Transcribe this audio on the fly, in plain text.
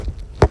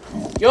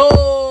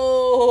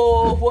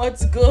Yo,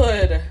 what's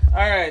good?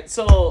 Alright,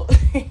 so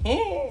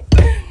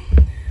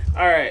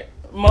alright,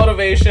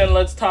 motivation,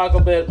 let's talk a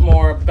bit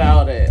more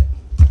about it.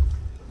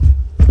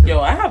 Yo,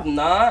 I have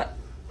not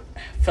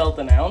felt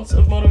an ounce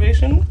of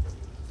motivation.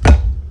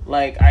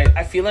 Like,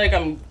 I feel like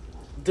I'm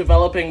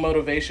developing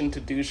motivation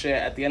to do shit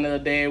at the end of the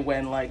day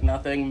when, like,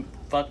 nothing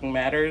fucking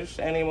matters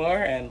anymore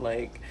and,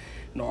 like,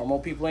 normal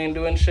people ain't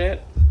doing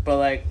shit. But,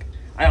 like,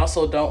 I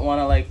also don't want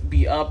to, like,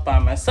 be up by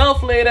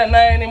myself late at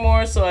night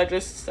anymore, so I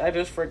just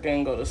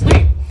freaking go to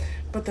sleep.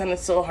 But then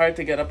it's so hard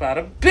to get up out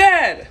of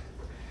bed.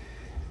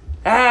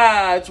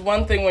 It's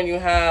one thing when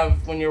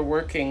you're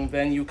working,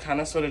 then you kind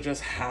of sort of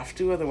just have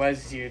to,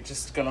 otherwise you're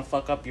just gonna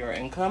fuck up your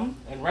income.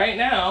 And right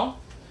now,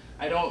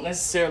 I don't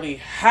necessarily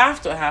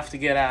have to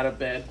get out of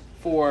bed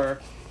for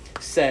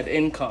said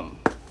income,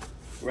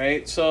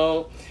 right?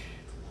 So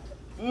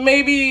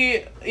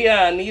maybe,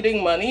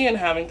 needing money and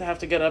having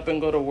to get up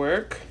and go to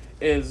work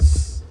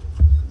is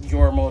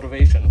your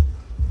motivation.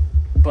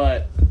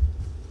 But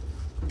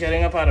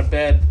getting up out of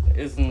bed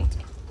isn't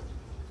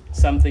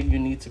something you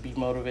need to be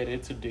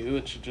motivated to do.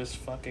 It should just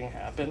fucking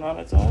happen on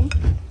its own.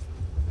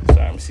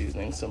 Sorry, I'm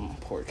seasoning some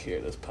pork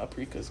here. This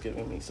paprika's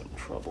giving me some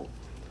trouble.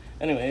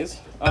 Anyways,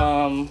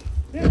 there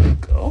we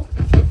go.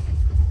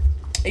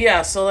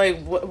 Yeah, so, like,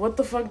 what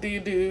the fuck do you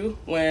do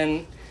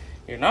when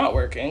you're not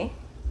working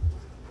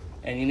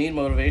and you need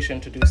motivation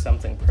to do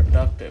something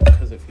productive?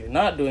 Because if you're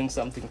not doing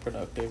something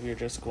productive, you're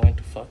just going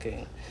to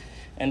fucking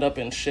end up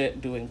in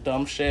shit doing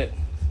dumb shit.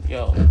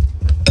 Yo,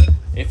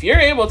 if you're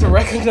able to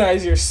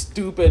recognize your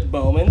stupid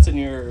moments and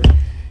your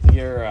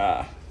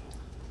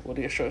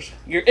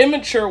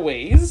immature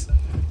ways,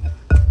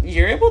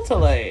 you're able to,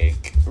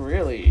 like,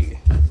 really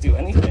do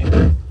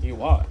anything you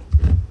want.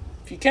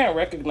 If you can't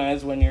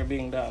recognize when you're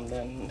being dumb,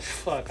 then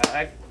fuck,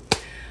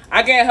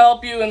 I can't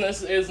help you, and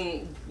this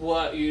isn't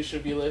what you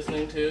should be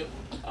listening to.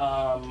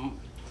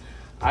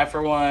 I,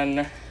 for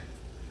one,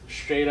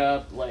 straight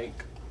up,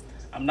 like,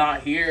 I'm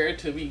not here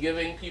to be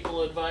giving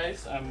people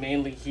advice. I'm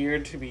mainly here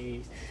to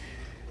be,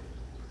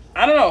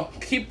 I don't know,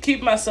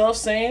 keep myself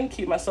sane,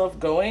 keep myself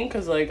going,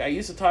 because, like, I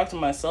used to talk to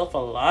myself a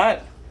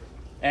lot,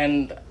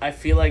 and I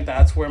feel like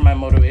that's where my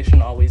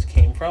motivation always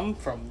came from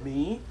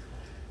me.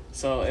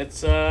 So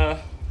it's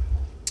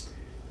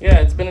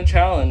it's been a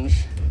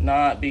challenge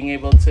not being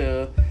able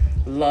to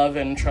love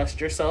and trust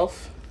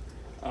yourself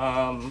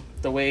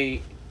the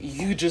way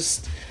you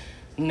just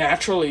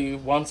naturally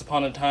once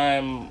upon a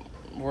time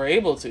were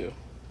able to.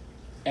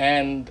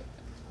 And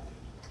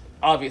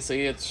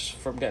obviously it's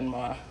from getting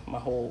my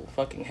whole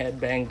fucking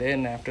head banged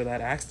in after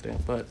that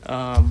accident, but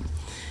I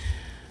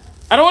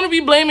don't want to be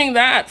blaming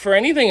that for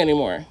anything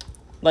anymore.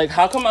 Like,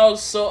 how come I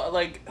was so,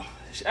 like,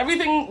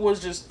 everything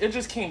was it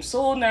just came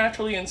so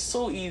naturally and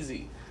so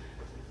easy.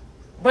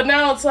 But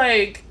now it's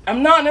like,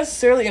 I'm not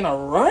necessarily in a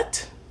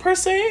rut, per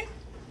se,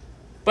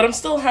 but I'm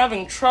still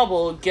having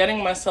trouble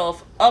getting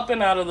myself up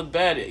and out of the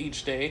bed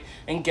each day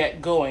and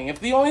get going. If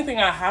the only thing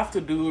I have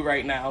to do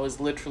right now is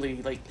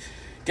literally, like,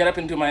 get up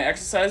and do my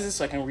exercises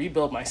so I can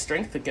rebuild my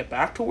strength to get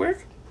back to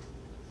work.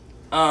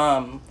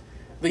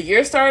 The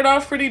year started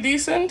off pretty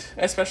decent,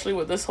 especially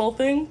with this whole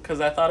thing, because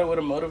I thought it would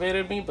have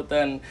motivated me, but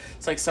then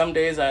it's like some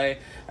days I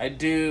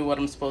do what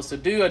I'm supposed to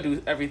do, I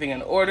do everything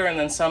in order, and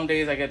then some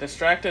days I get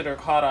distracted or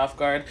caught off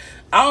guard.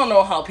 I don't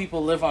know how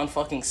people live on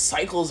fucking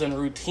cycles and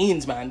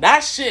routines, man.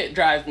 That shit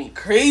drives me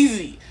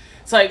crazy.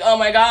 It's like, oh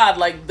my god,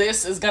 like,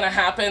 this is gonna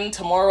happen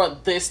tomorrow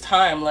at this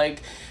time.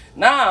 Like,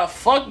 nah,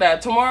 fuck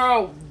that.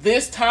 Tomorrow,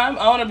 this time,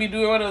 I want to be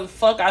doing whatever the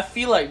fuck I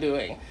feel like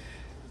doing.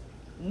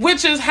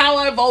 Which is how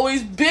I've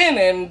always been,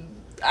 and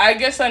I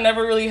guess I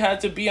never really had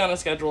to be on a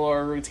schedule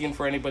or a routine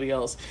for anybody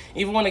else.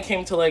 Even when it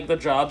came to, like, the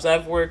jobs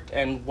I've worked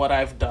and what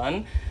I've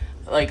done,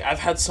 like, I've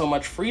had so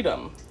much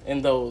freedom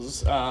in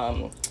those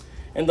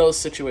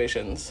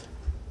situations.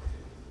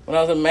 When I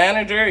was a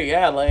manager,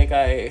 like,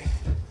 I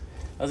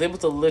was able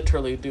to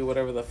literally do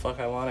whatever the fuck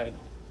I wanted.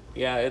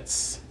 Yeah,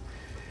 it's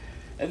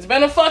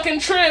been a fucking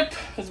trip.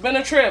 It's been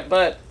a trip,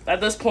 but at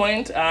this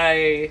point,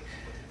 I've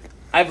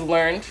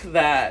learned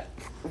that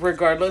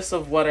regardless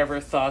of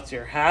whatever thoughts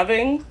you're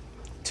having,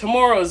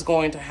 tomorrow is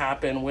going to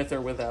happen with or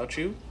without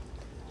you.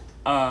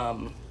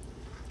 I'm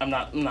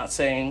not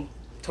saying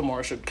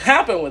tomorrow should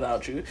happen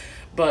without you,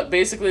 but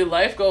basically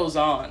life goes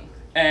on,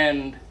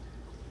 and,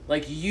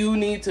 like, you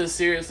need to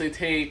seriously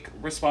take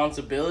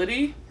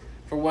responsibility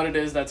for what it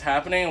is that's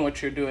happening and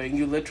what you're doing.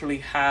 You literally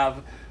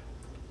have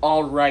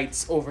all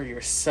rights over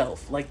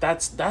yourself. Like,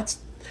 that's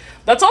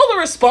all the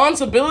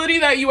responsibility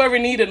that you ever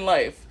need in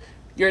life.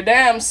 Your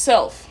damn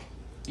self.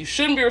 You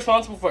shouldn't be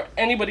responsible for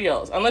anybody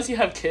else. Unless you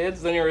have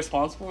kids, then you're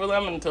responsible for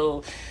them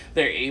until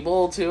they're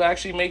able to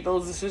actually make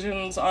those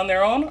decisions on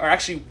their own, or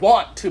actually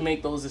want to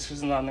make those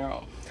decisions on their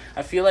own.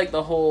 I feel like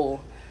the whole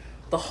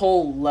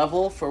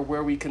level for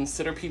where we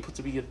consider people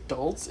to be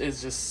adults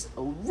is just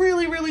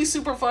really, really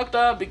super fucked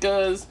up,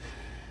 because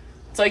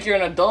it's like you're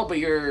an adult, but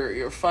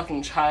you're a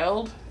fucking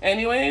child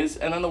anyways,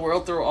 and then the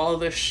world throw all of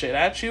this shit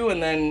at you,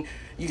 and then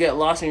you get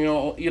lost and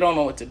you don't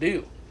know what to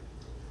do.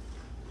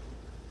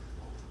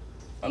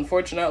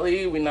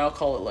 unfortunately, we now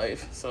call it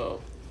life.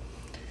 So,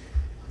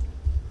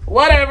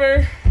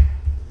 whatever.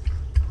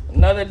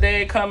 Another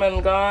day come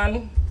and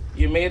gone.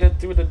 You made it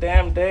through the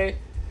damn day.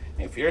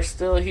 If you're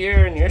still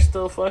here and you're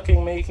still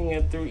fucking making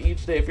it through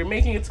each day, if you're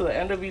making it to the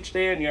end of each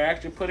day and you're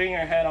actually putting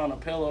your head on a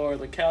pillow or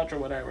the couch or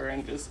whatever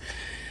and just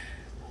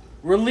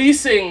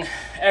releasing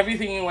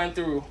everything you went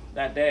through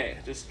that day,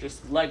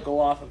 just let go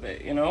off of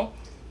it, you know?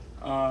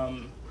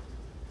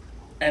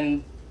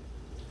 And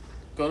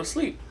go to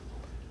sleep.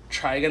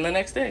 Try again the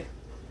next day.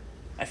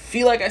 I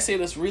feel like I say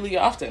this really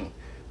often.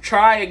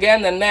 Try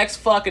again the next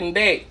fucking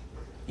day.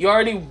 You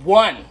already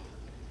won.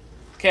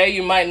 Okay?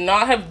 You might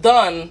not have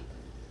done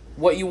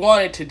what you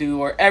wanted to do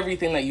or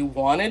everything that you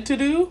wanted to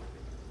do,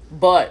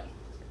 but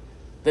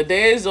the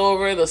day is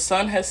over, the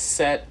sun has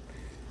set,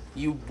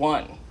 you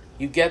won.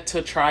 You get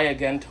to try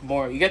again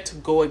tomorrow. You get to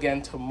go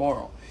again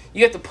tomorrow. You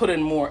get to put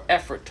in more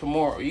effort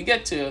tomorrow. You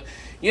get to,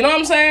 you know what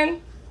I'm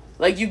saying?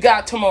 Like, you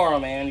got tomorrow,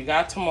 man. You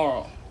got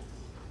tomorrow.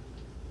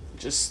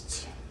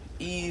 Just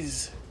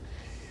ease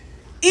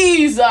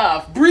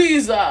off,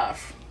 breeze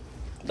off.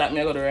 That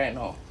me go to right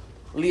now.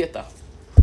 Later.